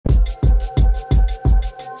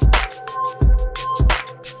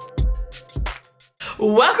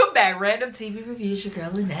Welcome back, Random TV Reviews. Your girl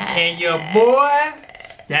Lynette and your boy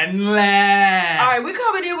Stanley. Alright, we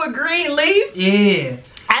coming in with Greenleaf. Yeah.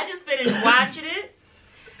 I just finished watching it.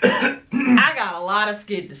 I got a lot of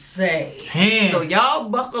shit to say. Man. So y'all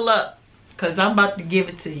buckle up, because I'm about to give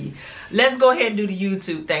it to you. Let's go ahead and do the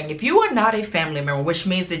YouTube thing. If you are not a family member, which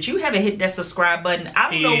means that you haven't hit that subscribe button, I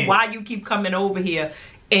don't know why you keep coming over here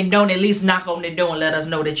and don't at least knock on the door and let us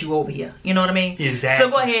know that you over here. You know what I mean? Exactly. So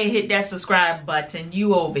go ahead and hit that subscribe button.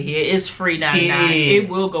 You over here. It's free $99. Yeah. It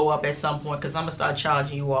will go up at some point because I'm going to start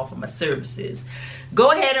charging you all for my services.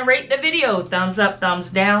 Go ahead and rate the video. Thumbs up, thumbs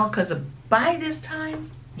down, because by this time,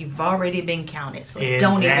 you've already been counted. So it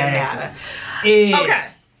don't even matter. Yeah. Okay.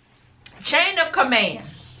 Chain of command.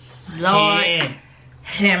 Lord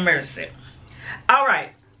have mercy. All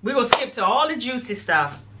right. We're going to skip to all the juicy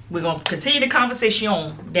stuff. We're going to continue the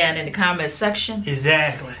conversation down in the comment section.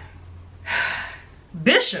 Exactly.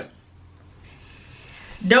 Bishop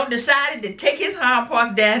decided to take his hind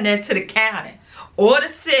parts down there to the county or the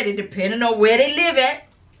city, depending on where they live at,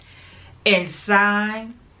 and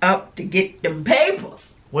sign up to get them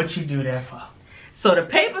papers. What you do that for? So the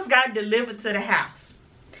papers got delivered to the house.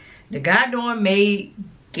 The goddamn maid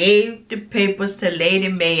gave the papers to Lady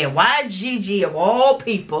May, and 𝑦𝑔 of all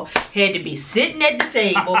people had to be sitting at the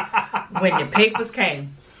table when the papers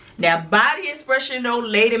came. Now, by the expression of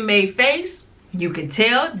Lady May's face, you can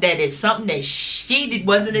tell that it's something that she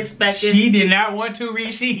wasn't expecting. She did not want to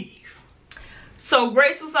receive. So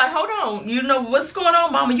Grace was like, hold on, you know what's going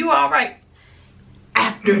on, mama? You all right?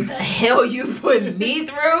 After the hell you put me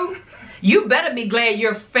through? You better be glad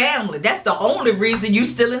you're family. That's the only reason you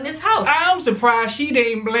still in this house. I'm surprised she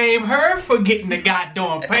didn't blame her for getting the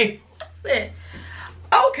goddamn papers.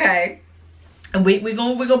 Okay. We're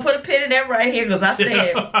gonna put a pin in that right here, because I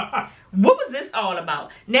said, what was this all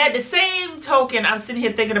about? Now, the same token, I'm sitting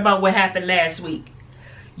here thinking about what happened last week.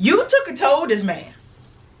 You took and told this man.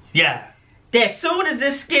 Yeah. That soon as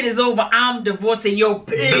this skit is over, I'm divorcing your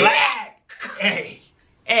black. Hey.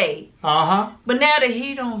 Hey. Uh-huh. But now that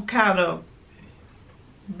he don't kind of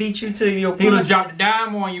beat you to your punches. He done dropped the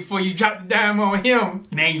dime on you before you dropped the dime on him.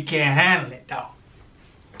 Now you can't handle it, though.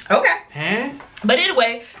 Okay. Huh? But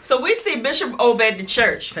anyway, so we see Bishop over at the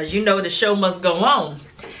church, because you know the show must go on.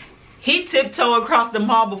 He tiptoed across the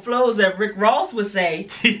marble floors, as Rick Ross would say,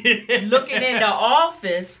 looking in the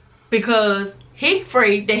office, because he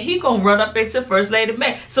afraid that he gonna run up into First Lady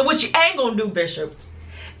May. So what you ain't gonna do, Bishop,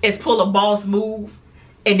 is pull a boss move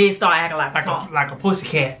and then start acting like a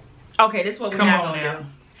pussycat. Okay, this is what we're not gonna do.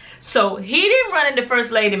 So he didn't run into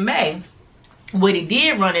First Lady May. What he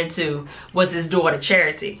did run into was his daughter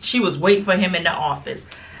Charity. She was waiting for him in the office.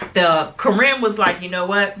 Corinne was like, you know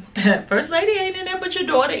what? First Lady ain't in there, but your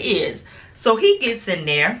daughter is. So he gets in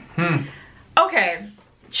there. Okay,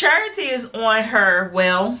 Charity is on her,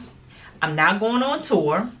 well, I'm not going on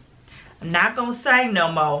tour. I'm not gonna sing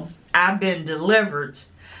no more. I've been delivered.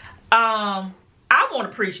 I want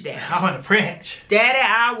to preach, Daddy. I want to preach. Daddy,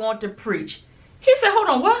 I want to preach. He said, hold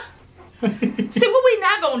on, what? See, what we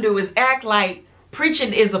not going to do is act like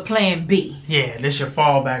preaching is a plan B. Yeah, this your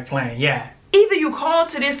fallback plan, yeah. Either you call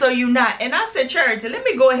to this or you not. And I said, Charity, let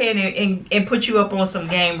me go ahead and put you up on some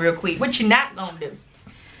game real quick. What you not going to do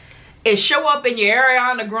is show up in your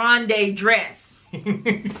Ariana Grande dress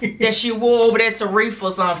that she wore over there to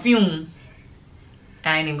Reefers on Fume.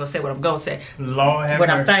 I ain't even going to say what I'm going to say. Lord have what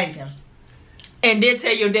mercy. I'm thinking. And then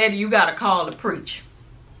tell your daddy you got a call to preach.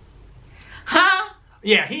 Huh?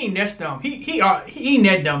 Yeah, he ain't that dumb. He ain't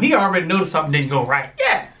that dumb. He already know something didn't go right.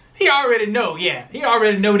 Yeah. He already know, yeah. He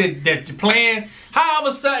already know that your plan, how all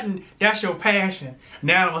of a sudden, that's your passion.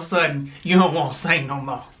 Now all of a sudden, you don't want to sing no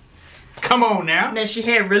more. Come on now. Now she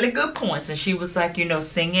had really good points, and she was like, you know,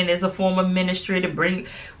 singing is a form of ministry to bring.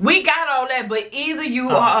 We got all that, but either you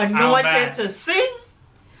are anointed to sing,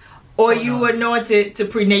 or you anointed to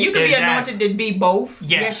preach. Now you can be anointed to be both.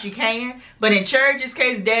 Yeah. Yes, you can. But in Church's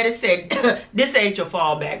case, Daddy said, this ain't your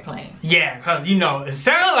fallback plan. Yeah, because, you know, it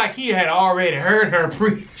sounded like he had already heard her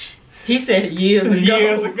preach. He said years ago.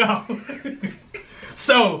 Years ago.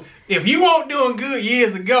 So, if you weren't doing good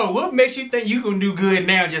years ago, what makes you think you can do good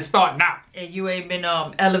now just starting out? And you ain't been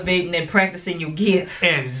elevating and practicing your gift.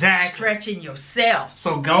 Exactly. Stretching yourself.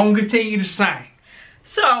 So, go on, continue to sing.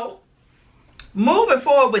 So, moving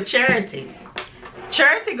forward with Charity.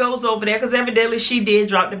 Charity goes over there because evidently she did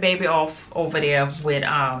drop the baby off over there with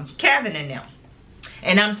Kevin and them.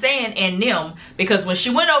 And I'm saying and them because when she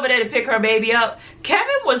went over there to pick her baby up,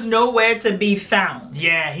 Kevin was nowhere to be found.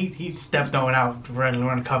 Yeah, he stepped on out to run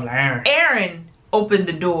a couple of errands. Aaron opened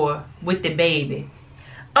the door with the baby.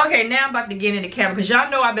 Okay, now I'm about to get into Kevin because y'all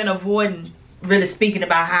know I've been avoiding really speaking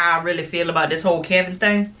about how I really feel about this whole Kevin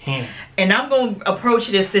thing. And I'm going to approach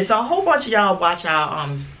this since a whole bunch of y'all watch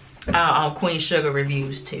our Queen Sugar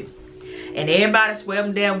reviews too. And everybody swear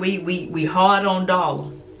them down. We hard on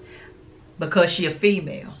Dollar because she a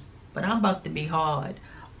female. But I'm about to be hard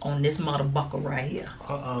on this motherfucker right here.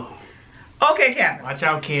 Okay, Kevin. Watch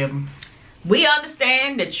out, Kevin. We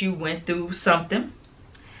understand that you went through something.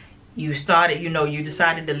 You started, you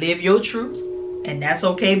decided to live your truth. And that's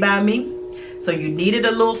okay by me. So you needed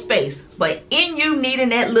a little space. But in you needing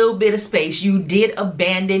that little bit of space, you did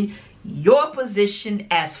abandon your position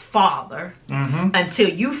as father until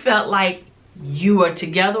you felt like you were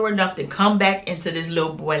together enough to come back into this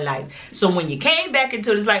little boy life. So when you came back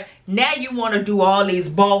into this life, now you want to do all these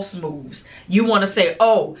boss moves. You want to say,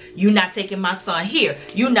 oh, you're not taking my son here.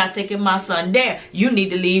 You're not taking my son there. You need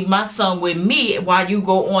to leave my son with me while you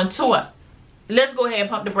go on tour. Let's go ahead and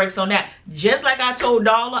pump the brakes on that. Just like I told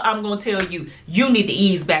Dollar, I'm going to tell you, you need to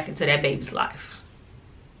ease back into that baby's life.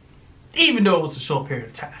 Even though it was a short period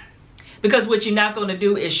of time. Because what you're not going to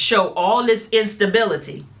do is show all this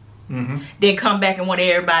instability. Then come back and want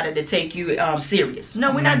everybody to take you serious.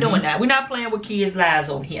 No, we're not doing that. We're not playing with kids' lives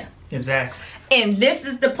over here. Exactly. And this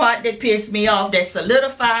is the part that pissed me off, that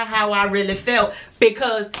solidified how I really felt.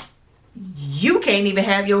 Because you can't even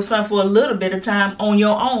have your son for a little bit of time on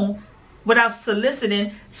your own without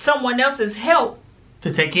soliciting someone else's help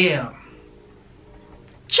to take care of him.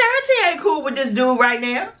 Charity ain't cool with this dude right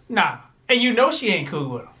now. Nah. And you know she ain't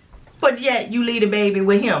cool with him. But yet you leave the baby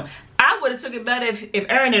with him. I would have took it better if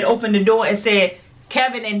Aaron had opened the door and said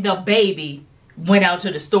Kevin and the baby went out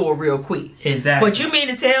to the store real quick. Exactly. But you mean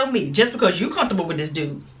to tell me just because you comfortable with this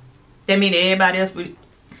dude, that mean that everybody else would?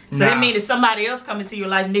 So that mean that somebody else come into your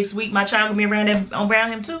life next week, my child gonna be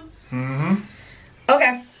around him too?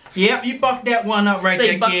 Okay. Yep, you bucked that one up right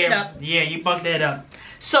there, Kevin. Yeah, you bucked that up.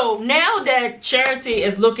 So now that Charity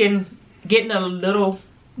is getting a little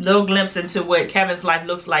glimpse into what Kevin's life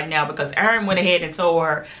looks like now, because Aaron went ahead and told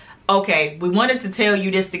her, okay, we wanted to tell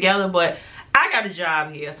you this together, but I got a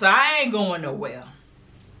job here, so I ain't going nowhere.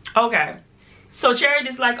 Okay. So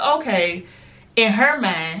Charity's like, okay, in her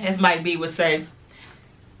mind, as Mike B would say,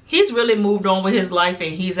 he's really moved on with his life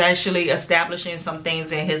and he's actually establishing some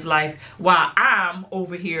things in his life while I'm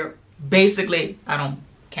over here, basically, I don't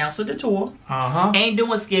cancel the tour. Ain't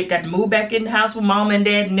doing skit, got to move back in the house with mom and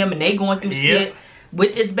dad and them, and they going through skit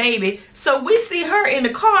with this baby. So we see her in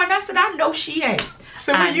the car and I said, I know she ain't.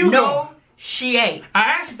 So where you going? She ain't. I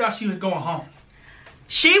actually thought she was going home.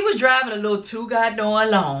 She was driving a little too goddamn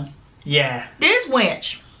long. Yeah. This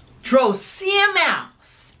wench drove 7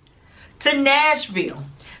 hours to Nashville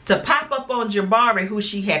to pop up on Jabari, who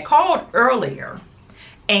she had called earlier,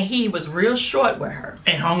 and he was real short with her.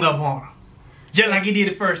 And hung up on her. Just like he did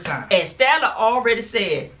the first time. And Stanley already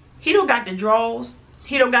said, he don't got the draws.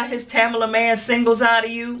 He don't got his Tamala man singles out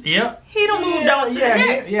of you. Yep. He don't moved on to the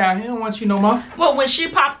next. He don't want you no more. Well, when she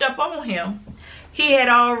popped up on him, he's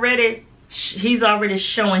already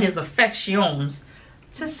showing his affections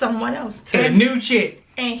to someone else. To a new chick.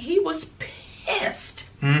 And he was pissed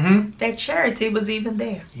that Charity was even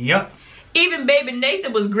there. Yep. Even baby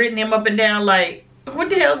Nathan was gritting him up and down like, what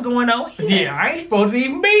the hell's going on here? Yeah, I ain't supposed to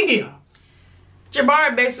even be here.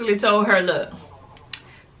 Jabari basically told her, look,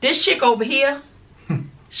 this chick over here,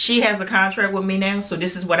 she has a contract with me now, so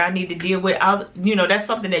this is what I need to deal with. That's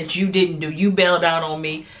something that you didn't do. You bailed out on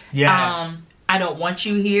me. Yeah. I don't want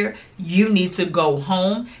you here. You need to go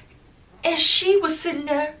home. And she was sitting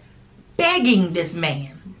there begging this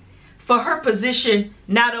man for her position,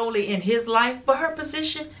 not only in his life, but her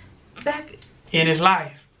position back in his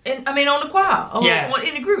life. On the choir,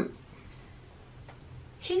 in the group.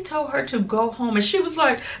 He told her to go home, and she was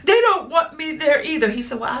like, they don't want me there either. He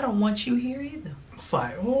said, well, I don't want you here either. It's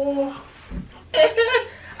like, oh.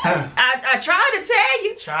 I tried to tell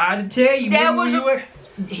you. Tried to tell you.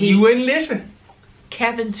 He wouldn't listen.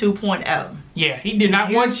 Kevin 2.0. Yeah, he did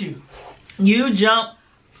not want you. You jumped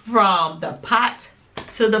from the pot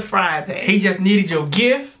to the frying pan. He just needed your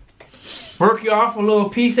gift. Work you off a little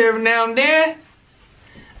piece every now and then.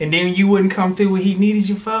 And then you wouldn't come through what he needed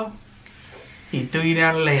you for. He threw you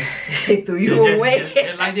down the lake. He threw you away.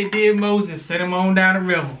 Just like they did Moses. Sent him on down the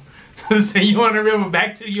river. Send you on the river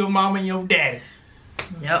back to your mom and your daddy.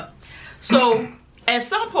 Yep. So, at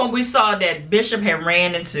some point we saw that Bishop had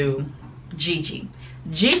ran into Gigi.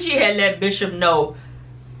 Gigi had let Bishop know,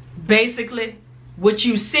 basically, what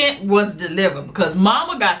you sent was delivered. Because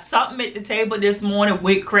mama got something at the table this morning,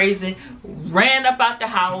 went crazy, ran up out the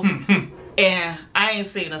house, and I ain't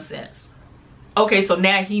seen her since. Okay, so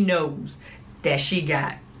now he knows that she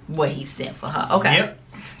got what he sent for her. Okay. Yep.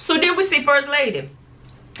 So then we see First Lady.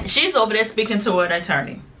 she's over there speaking to an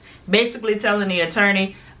attorney, basically telling the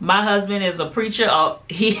attorney, my husband is a preacher.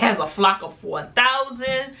 He has a flock of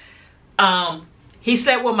 4,000. He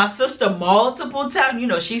slept with my sister multiple times. You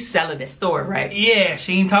know, she's selling the story, right? Yeah,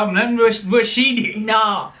 she ain't talking nothing what she did.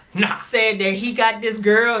 No. Nah. Said that he got this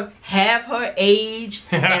girl half her age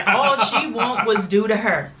and all she want was due to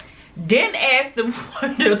her. Then asked the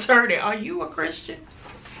attorney, are you a Christian?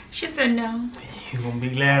 She said no. You gonna be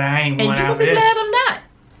glad I ain't one out there. And you gonna be glad I'm not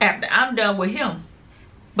after I'm done with him.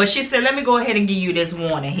 But she said, let me go ahead and give you this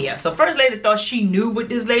warning here. So First Lady thought she knew what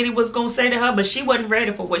this lady was going to say to her, but she wasn't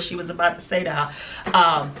ready for what she was about to say to her.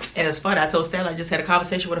 And it's funny, I told Stanley I just had a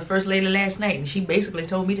conversation with the First Lady last night, and she basically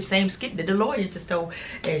told me the same skit that the lawyer just told.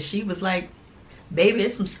 And she was like, baby,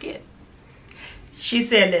 it's some skit. She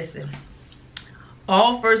said, listen,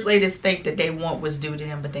 all First Ladies think that they want what's due to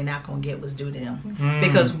them, but they're not going to get what's due to them.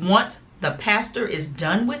 Because once the pastor is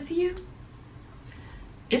done with you,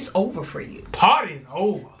 it's over for you. Party's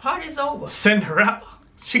over. Party's over. Cinderella.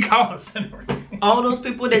 She called her Cinderella. All those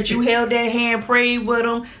people that you held their hand, prayed with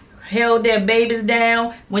them, held their babies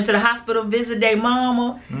down, went to the hospital, visit their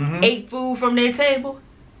mama, ate food from their table,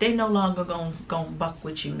 they no longer gonna buck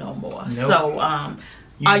with you no more. Nope. So,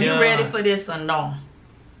 are you ready for this or no?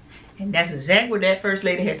 And that's exactly what that First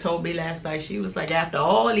Lady had told me last night. She was like, after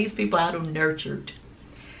all these people I done nurtured,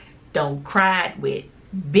 don't cried with,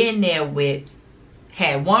 been there with,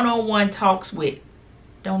 had one-on-one talks with,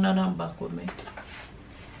 don't know nothing buck with me.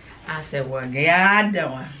 I said, well, God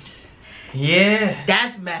doing. Yeah.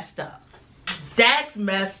 That's messed up. That's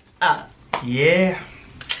messed up. Yeah.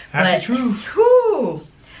 That's the truth. Whew.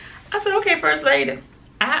 I said, okay, First Lady,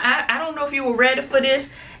 I don't know if you were ready for this.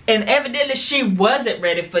 And evidently she wasn't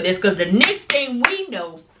ready for this, because the next thing we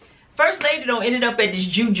know, First Lady ended up at this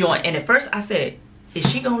Jew joint. And at first I said, is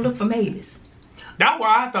she going to look for Mavis? That's what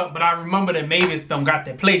I thought, but I remember that Mavis don't got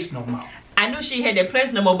that place no more. I knew she had that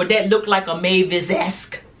place no more, but that looked like a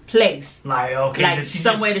Mavis-esque place. Like, okay. Like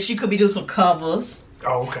somewhere that she could be doing some covers.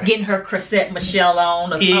 Oh, okay. Getting her Cressette Michelle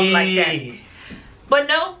on or something like that. But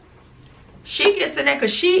no, she gets in there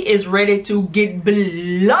because she is ready to get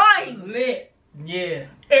blind lit. Yeah.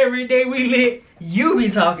 Every day we lit. You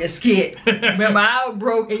be talking skit. Remember, I was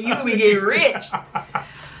broke and you be getting rich.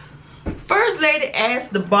 First Lady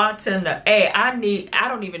asked the bartender, hey, I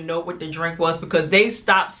don't even know what the drink was, because they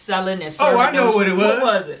stopped selling and serving. Oh, I know what it was. What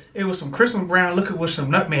was it? It was some Christmas brown liquor with some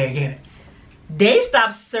nutmeg in it. They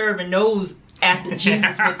stopped serving those after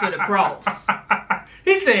Jesus went to the cross.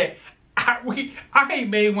 He said, I ain't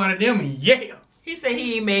made one of them in years. He said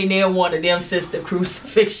he ain't made near one of them since the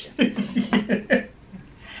crucifixion.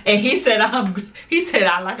 And he said,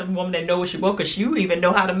 I like a woman that knows what she wants, because you even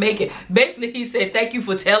know how to make it. Basically, he said, thank you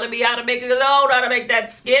for telling me how to make it, because I don't know how to make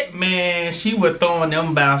that skit. Man, she was throwing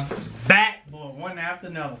them bastards back, boy, one after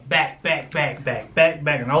another. Back. And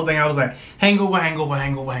the whole thing, I was like, hangover.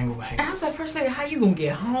 And I was like, First Lady, how you gonna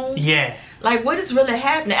get home? Yeah. Like, what is really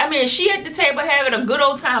happening? I mean, she at the table having a good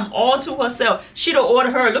old time all to herself. She'd have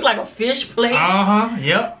ordered her, it looked like a fish plate.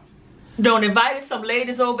 Yep. Don't invited some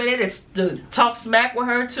ladies over there to talk smack with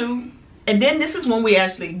her too. And then this is when we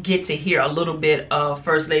actually get to hear a little bit of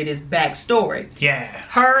First Lady's backstory. Yeah.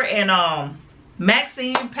 Her and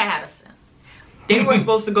Maxine Patterson, they were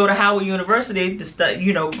supposed to go to Howard University to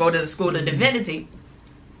study, go to the School of Divinity.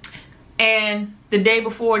 And the day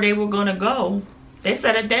before they were gonna go, they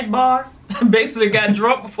sat at that bar, basically got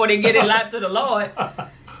drunk before they get in line to the Lord.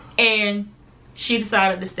 And she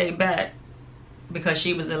decided to stay back, because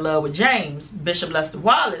she was in love with James, Bishop Lester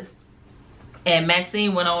Wallace. And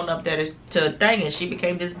Maxine went on up there to a thing, and she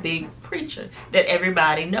became this big preacher that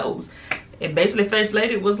everybody knows. And basically First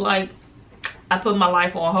Lady was like, I put my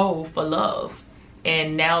life on hold for love.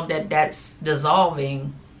 And now that that's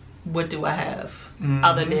dissolving, what do I have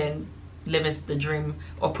other than living the dream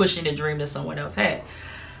or pushing the dream that someone else had?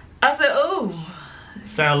 I said, ooh.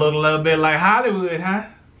 Sound a little bit like Hollywood, huh?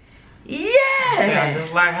 Yeah. Sounds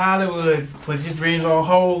just like Hollywood. Put your dreams on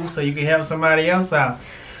hold so you can help somebody else out.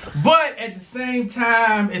 But at the same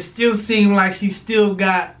time, it still seemed like she still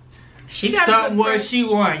got something what she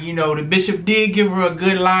want. The bishop did give her a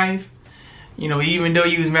good life. Even though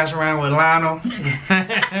you was messing around with Lionel.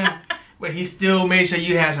 But he still made sure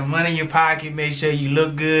you had some money in your pocket, made sure you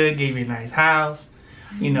look good, gave you a nice house,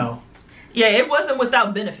 Yeah, it wasn't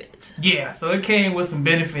without benefits. Yeah, so it came with some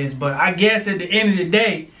benefits. But I guess at the end of the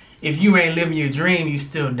day, if you ain't living your dream, you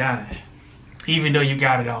still dying. Even though you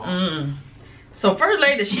got it all. So First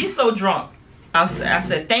Lady, she's so drunk. I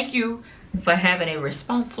said, thank you for having a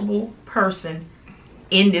responsible person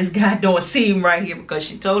in this goddamn scene right here. Because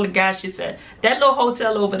she told the guy, she said, that little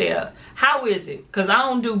hotel over there, how is it? Because I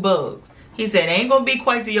don't do bugs. He said, it ain't gonna be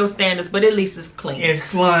quite to your standards, but at least it's clean. It's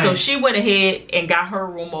clean. So she went ahead and got her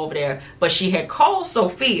room over there. But she had called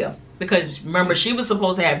Sophia, because remember, she was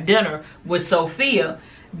supposed to have dinner with Sophia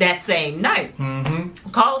that same night.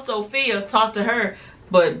 Called Sophia, talked to her,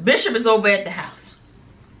 but Bishop is over at the house.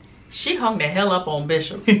 She hung the hell up on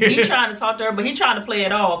Bishop. He trying to talk to her, but he trying to play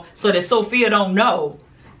it off so that Sophia don't know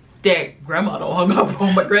that grandma don't hung up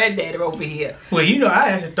on my granddaddy over here. Well, you know, I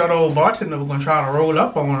actually thought old bartender was gonna try to roll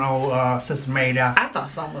up on old Sister Maid out. I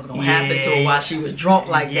thought something was gonna happen to her while she was drunk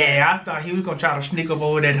like that. Yeah, I thought he was gonna try to sneak up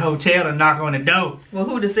over that hotel and knock on the door. Well,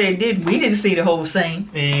 who'd have said did? We didn't see the whole scene.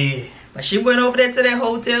 Yeah. But she went over there to that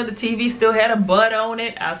hotel. The TV still had a butt on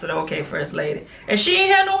it. I said, okay, First Lady. And she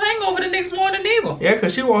ain't had no hangover the next morning either. Yeah,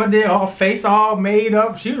 because she was there all face all made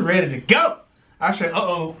up. She was ready to go. I said,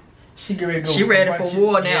 uh-oh. She ready to go. She ready for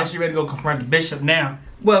war now. Yeah, she ready to go confront the bishop now.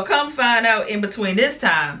 Well, come find out in between this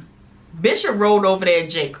time, Bishop rolled over there at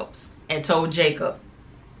Jacob's and told Jacob.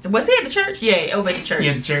 Was he at the church? Yeah, over at the church.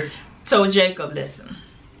 Yeah, the church. Told Jacob, listen,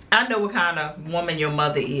 I know what kind of woman your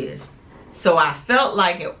mother is. So I felt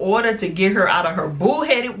like in order to get her out of her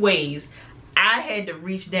bullheaded ways, I had to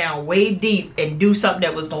reach down way deep and do something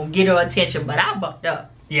that was going to get her attention. But I bucked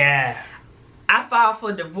up. Yeah. I filed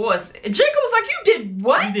for divorce. And Jacob was like, you did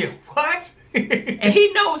what? You did what? And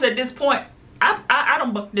he knows at this point, I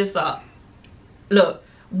don't buck this up. Look,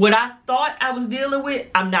 what I thought I was dealing with,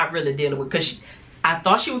 I'm not really dealing with. Because I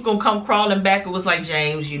thought she was going to come crawling back. It was like,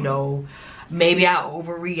 James, you know, maybe I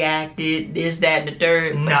overreacted, this, that, and the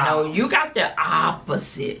third. But no, you got the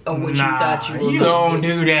opposite of what you thought you were. You don't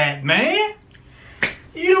do that, man.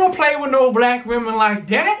 You don't play with no black women like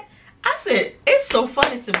that. I said, it's so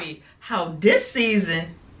funny to me how this season,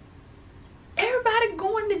 everybody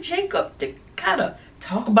going to Jacob to kind of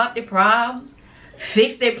talk about their problem,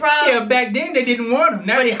 fix their problem. Yeah, back then they didn't want them.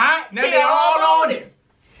 Now they hot. Now they all on it.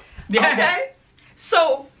 Yeah. Okay.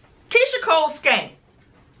 So, Keisha Cole Skank.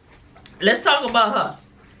 Let's talk about her.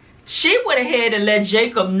 She went ahead and let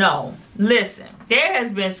Jacob know, listen, there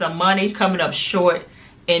has been some money coming up short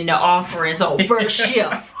in the offerings on First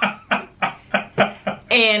Shift.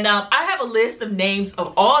 And I have a list of names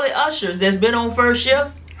of all the ushers that's been on First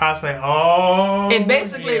Shift. I say, oh. And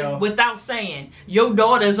basically, without saying, your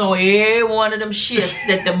daughter's on every one of them shifts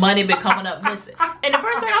that the money been coming up missing. And the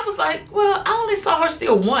first thing I was like, well, I only saw her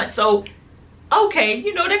still once. So, okay,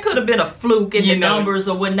 you know, there could have been a fluke in the numbers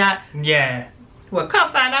or whatnot. Yeah. Well,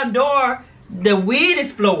 come find out, Dora, the weed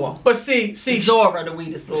explorer. But see, Zora, the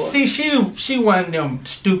weed explorer. See, she one of them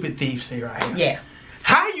stupid thieves here, right? Yeah.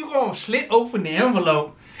 How you gonna slit open the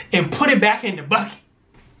envelope and put it back in the bucket?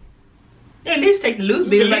 At least take the loose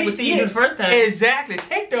bill like we see you do the first time. Exactly.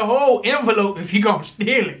 Take the whole envelope if you gonna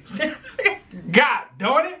steal it. God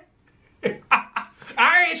darn it.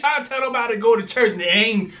 I ain't trying to tell nobody to go to church and they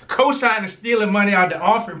ain't co-signing stealing money out the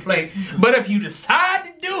offering plate. But if you decide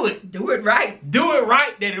to do it, do it right. Do it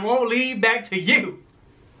right, that it won't lead back to you.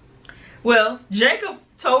 Well, Jacob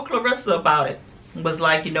told Clarissa about it. Was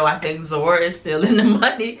like, you know, I think Zora is stealing the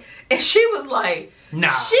money. And she was like,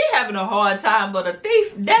 nah. She having a hard time, but a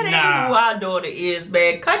thief, that ain't who our daughter is,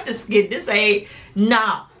 man. Cut the skit. This ain't,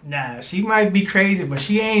 nah. Nah, she might be crazy, but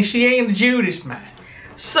she ain't a Judas, man.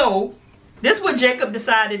 So, this is what Jacob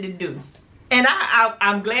decided to do. And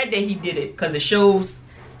I'm glad that he did it, because it shows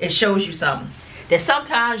you something. That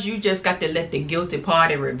sometimes you just got to let the guilty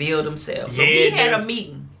party reveal themselves. So he had a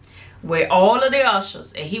meeting with all of the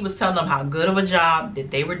ushers, and he was telling them how good of a job that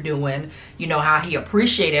they were doing, you know, how he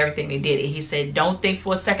appreciated everything they did. And he said, don't think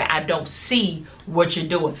for a second, I don't see what you're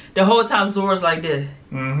doing. The whole time Zora's like this.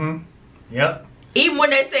 Mm-hmm. Yep. Even when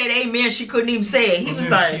they said amen, she couldn't even say it. He was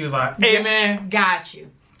like, she was like, amen. Got you.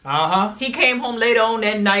 Uh-huh. He came home later on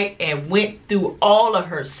that night and went through all of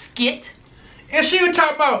her skit. And she was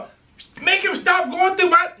talking about, make him stop going through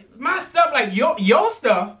my stuff, like your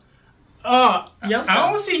stuff. I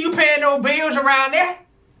don't see you paying no bills around there.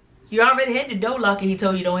 You already had the door lock and he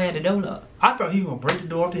told you don't have the door lock. I thought he was gonna break the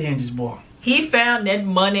door off the hinges, boy. He found that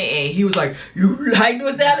money and he was like, you like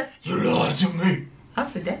doing that? You lied to me. I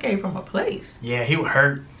said, that came from a place. Yeah, he was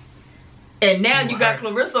hurt. And now you got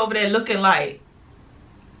Clarissa over there looking like,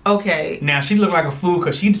 okay. Now she looked like a fool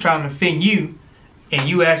because she's trying to offend you and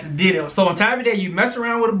you actually did it. So on top of that, you mess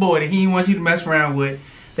around with a boy that he didn't want you to mess around with.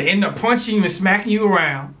 They end up punching you and smacking you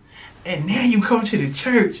around. And now you come to the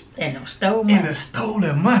church and stole money. And stole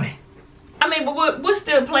their money. I mean, but what's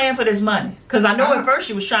still playing for this money? Because I know at first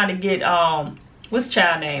she was trying to get what's the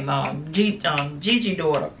child name? Gigi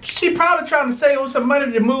daughter. She probably trying to save some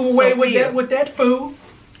money to move away with that fool.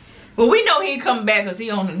 Well, we know he ain't coming back because he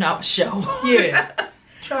on another show. Yeah.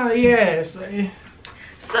 So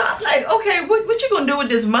So I'm like, okay, what you gonna do with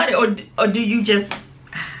this money, or do you just?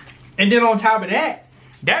 And then on top of that,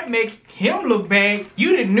 that make him look bad.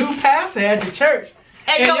 You the new pastor at the church,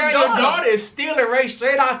 and now your daughter is stealing right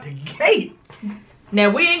straight out the gate. Now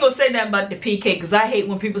we ain't gonna say nothing about the PK, because I hate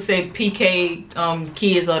when people say PK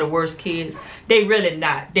kids are the worst kids. They really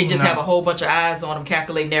not. They just have a whole bunch of eyes on them,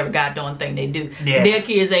 calculating every goddamn thing they do. Yeah. Their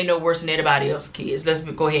kids ain't no worse than anybody else's kids. Let's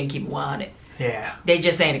go ahead and keep it on it. Yeah. They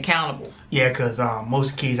just ain't accountable. Yeah, because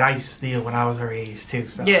most kids I used to steal when I was her age too.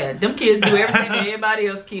 So. Yeah, them kids do everything that everybody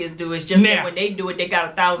else's kids do. It's just that when they do it, they got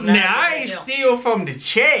 1,000. Now I ain't steal from the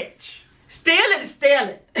church. Steal it,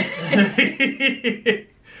 steal it.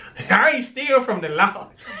 I ain't steal from the Lord.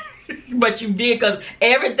 But you did, because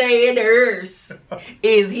everything in the earth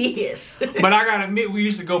is his. But I gotta admit, we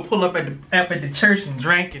used to go pull up at the church and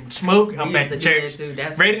drink and smoke. I'm at the church.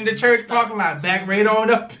 Right in the church parking lot, back right on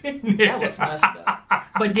up in there. That was messed up.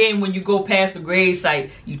 But then when you go past the grave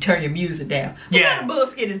site, you turn your music down. What kind of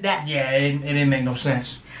bullshit is that? Yeah, it didn't make no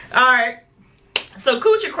sense. Alright. So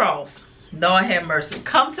Coochie Cross, Lord have mercy.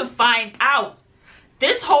 Come to find out,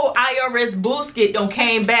 this whole IRS bullshit don't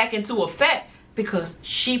came back into effect because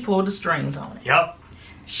she pulled the strings on it. Yep.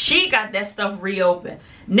 She got that stuff reopened.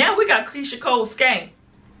 Now we got Keisha Cole Skank.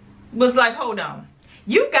 Was like, hold on.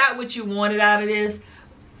 You got what you wanted out of this.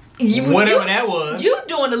 Whatever that was. You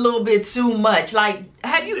doing a little bit too much. Like,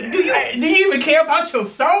 do you even care about your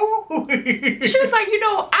soul? She was like,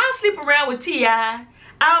 I'll sleep around with T.I.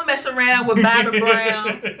 I'll mess around with Bobby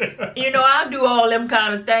Brown. I'll do all them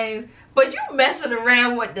kind of things. But you messing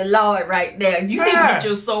around with the Lord right now. You need to get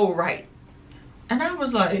your soul right. And I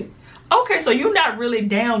was like, okay, so you're not really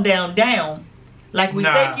down like we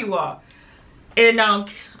think you are. And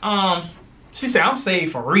she said, I'm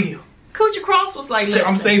saved for real. Coochie Cross was like, listen,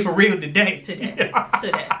 I'm saved for real today. Today.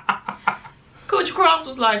 Coochie Cross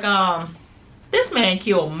was like, this man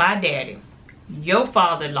killed my daddy, your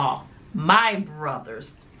father-in-law, my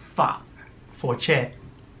brother's father. For a check.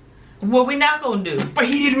 What we not gonna do? But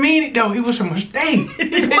he didn't mean it though. It was a mistake.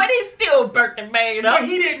 But he still burnt the man up. But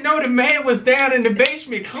he didn't know the man was down in the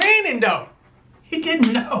basement cleaning though. He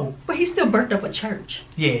didn't know. But he still burnt up a church.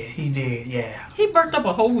 Yeah, he did. Yeah. He burnt up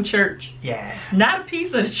a whole church. Yeah. Not a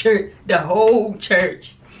piece of the church. The whole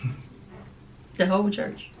church. The whole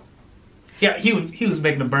church. Yeah, he was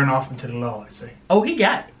making a burnt offering to the Lord. See. Oh, he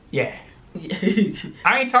got it. Yeah.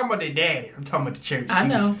 I ain't talking about their daddy. I'm talking about the church. I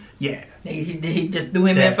know. Yeah. He just threw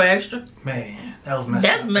him in for extra. Man, that was messed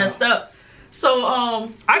up. That's messed up. So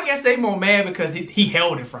I guess they more mad because he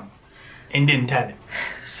held it from him and didn't tell him.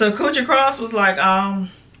 So Coochie Cross was like,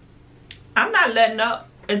 I'm not letting up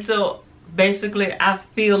until basically I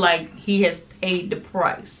feel like he has paid the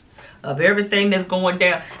price of everything that's going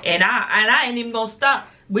down, and I ain't even gonna stop.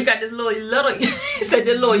 We got this little he said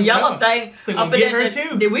this little yellow thing so up in there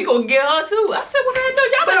too. Then we gonna get her too. I said, well, man, no,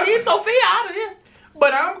 y'all better get Sophia out of here.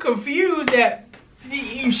 But I'm confused that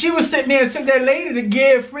she was sitting there and sent that lady to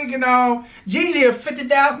give freaking Gigi a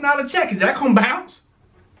 $50,000 check. Is that gonna bounce?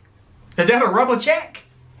 Is that a rubber check?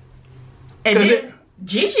 And then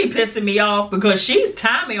Gigi pissing me off because she's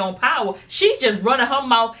Tommy on Power. She just running her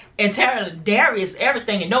mouth and telling Darius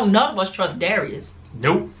everything, and none of us trust Darius.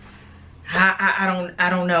 Nope. I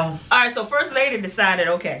don't know. All right, so First Lady decided,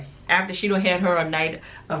 okay, after she done had her a night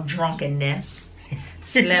of drunkenness,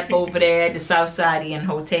 slept over there at the Southside Inn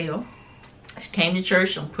Hotel. She came to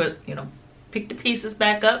church and picked the pieces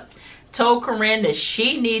back up. Told Corinne that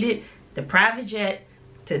she needed the private jet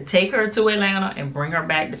to take her to Atlanta and bring her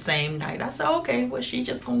back the same night. I said, okay, well, she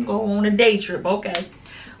just gonna go on a day trip, okay.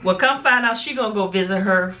 Well, come find out she gonna go visit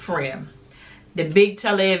her friend, the big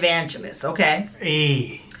televangelist, okay?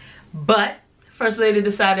 Hey. But First Lady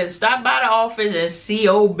decided to stop by the office and see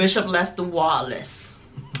old Bishop Lester Wallace.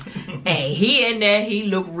 And he in there, he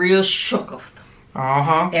looked real shook of them.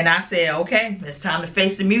 And I said, okay, it's time to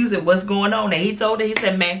face the music. What's going on? And he told her, he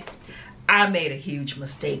said, man, I made a huge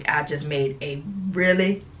mistake. I just made a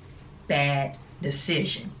really bad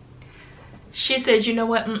decision. She said, you know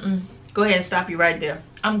what? Go ahead and stop you right there.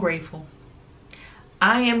 I'm grateful.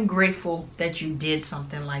 I am grateful that you did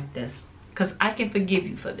something like this, because I can forgive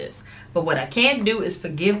you for this. But what I can't do is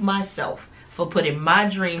forgive myself for putting my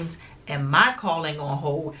dreams and my calling on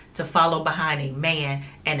hold to follow behind a man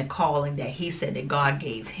and the calling that he said that God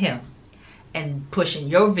gave him, and pushing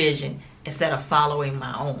your vision instead of following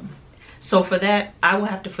my own. So for that, I will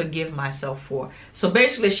have to forgive myself for. So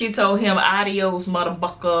basically, she told him, adios,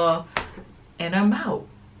 motherfucker, and I'm out.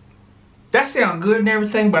 That sounds good and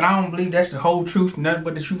everything, but I don't believe that's the whole truth. Nothing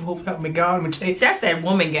but the truth. Hope help me God. Let me tell you. That's that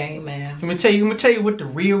woman game, man. Let me tell you what the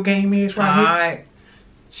real game is right here. All right.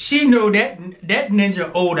 she know that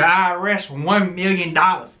ninja owed the IRS $1 million.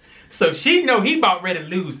 So she know he about ready to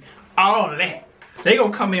lose all of that. They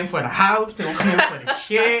gonna come in for the house. They gonna come in for the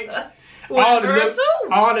check. all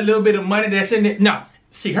the little bit of money that's in it. No,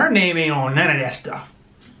 see, her name ain't on none of that stuff.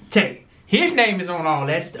 Tell you, his name is on all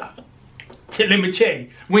that stuff. Let me tell you.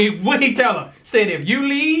 When he tell her, said if you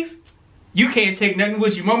leave, you can't take nothing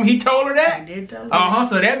with you. Remember he told her that? I did tell her.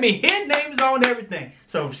 So that means his name is on everything.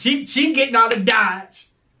 So she getting out of Dodge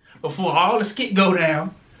before all the skit go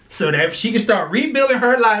down, so that she can start rebuilding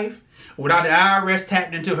her life without the IRS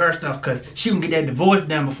tapping into her stuff, because she can get that divorce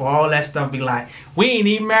done before all that stuff be like, we ain't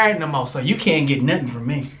even married no more, so you can't get nothing from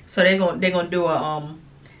me. So they gonna do a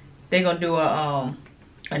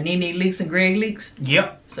Nene Leakes and Greg Leakes?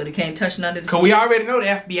 Yep. So they can't touch none of the Because we already know the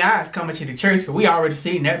FBI is coming to the church, because we already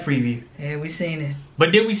seen that preview. Yeah, we seen it.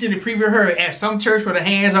 But then we see the preview of her at some church with her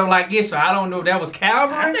hands up like this, so I don't know if that was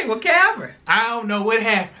Calvary. I think it was Calvary. I don't know what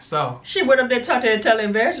happened, so. She went up there talked to the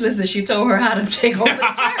televangelist and she told her how to take over the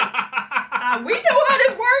church. We know how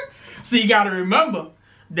this works. So you gotta remember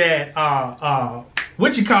that,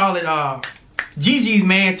 Gigi's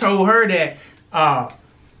man told her that,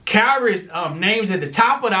 Calvary's names at the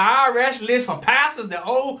top of the IRS list for pastors that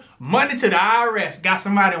owe money to the IRS. Got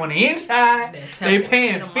somebody on the inside they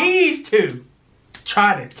paying fees to.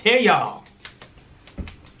 Try to tell y'all.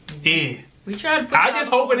 Yeah. We try to put I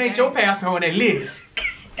just hope it ain't your pastor on that list.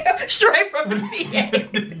 Straight from the VA.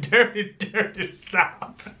 The dirty, dirty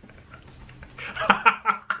South.